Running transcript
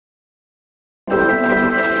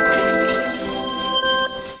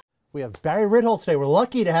We have Barry Ritholtz today. We're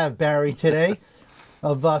lucky to have Barry today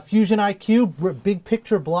of Fusion IQ, big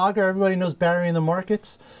picture blogger. Everybody knows Barry in the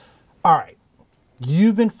markets. All right,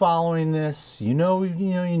 you've been following this. You know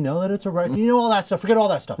that it's a record. You know all that stuff. Forget all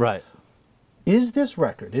that stuff. Right. Is this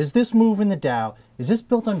record? Is this move in the Dow? Is this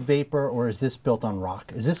built on vapor or is this built on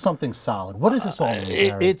rock? Is this something solid? What does this all mean,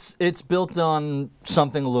 Barry? It's built on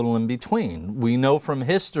something a little in between. We know from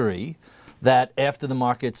history that after the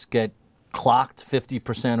markets get clocked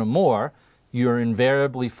 50% or more, you're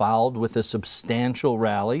invariably followed with a substantial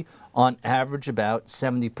rally, on average about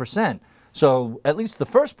 70%. So at least the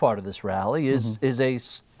first part of this rally is a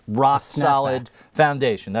rock solid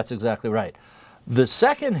foundation. That's exactly right. The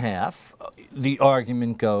second half, the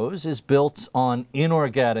argument goes, is built on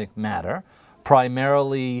inorganic matter,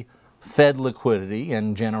 primarily Fed liquidity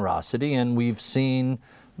and generosity, and we've seen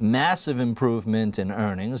massive improvement in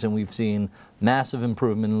earnings and we've seen massive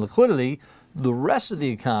improvement in liquidity. The rest of the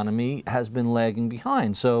economy has been lagging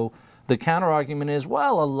behind. So the counter-argument is,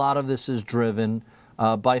 well, a lot of this is driven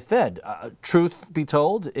by Fed. Truth be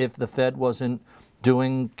told, if the Fed wasn't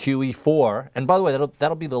doing QE4, and by the way,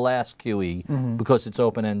 that'll be the last QE because it's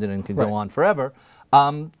open-ended and can go on forever,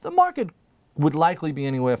 the market would likely be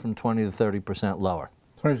anywhere from 20 to 30% lower.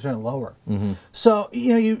 20% lower. So,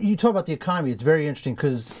 you talk about the economy. It's very interesting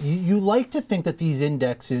because you like to think that these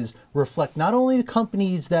indexes reflect not only the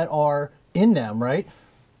companies that are in them, right,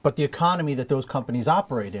 but the economy that those companies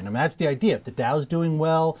operate in. I mean, that's the idea. If the Dow's doing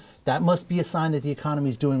well, that must be a sign that the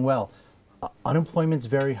economy is doing well. Unemployment's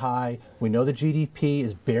very high. We know the GDP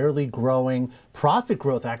is barely growing. Profit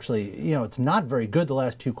growth, actually, it's not very good the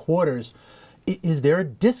last 2 quarters. Is there a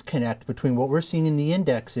disconnect between what we're seeing in the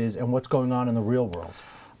indexes and what's going on in the real world?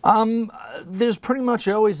 There's pretty much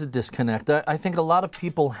always a disconnect. I think a lot of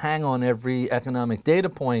people hang on every economic data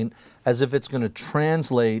point as if it's going to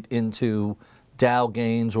translate into Dow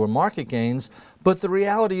gains or market gains, but the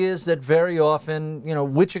reality is that very often,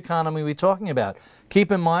 which economy are we talking about?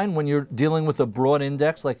 Keep in mind, when you're dealing with a broad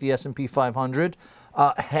index like the S&P 500,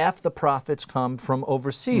 half the profits come from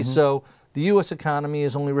overseas. So the U.S. economy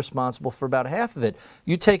is only responsible for about half of it.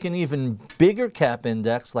 You take an even bigger cap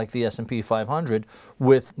index like the S&P 500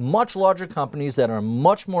 with much larger companies that are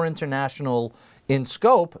much more international in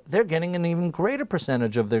scope, they're getting an even greater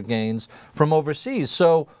percentage of their gains from overseas.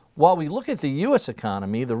 So while we look at the U.S.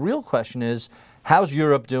 economy, the real question is, how's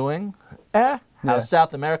Europe doing? How's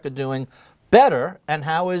South America doing? Better. And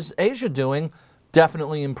how is Asia doing?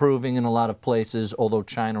 Definitely improving in a lot of places, although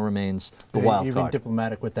China remains the wild card. You've been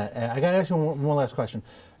diplomatic with that. I got to ask you one last question.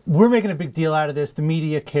 We're making a big deal out of this. The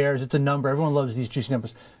media cares. It's a number. Everyone loves these juicy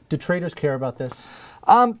numbers. Do traders care about this?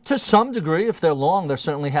 To some degree. If they're long, they're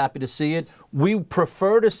certainly happy to see it. We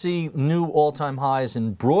prefer to see new all-time highs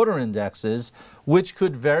in broader indexes, which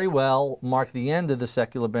could very well mark the end of the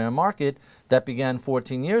secular bear market that began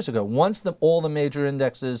 14 years ago. Once all the major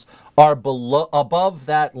indexes are above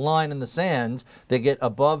that line in the sand, they get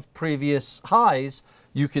above previous highs,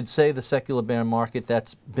 you could say the secular bear market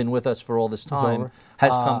that's been with us for all this time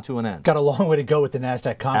has come to an end. Got a long way to go with the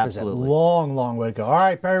NASDAQ composite. Absolutely. Long, long way to go. All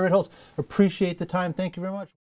right, Barry Ritholtz, appreciate the time. Thank you very much.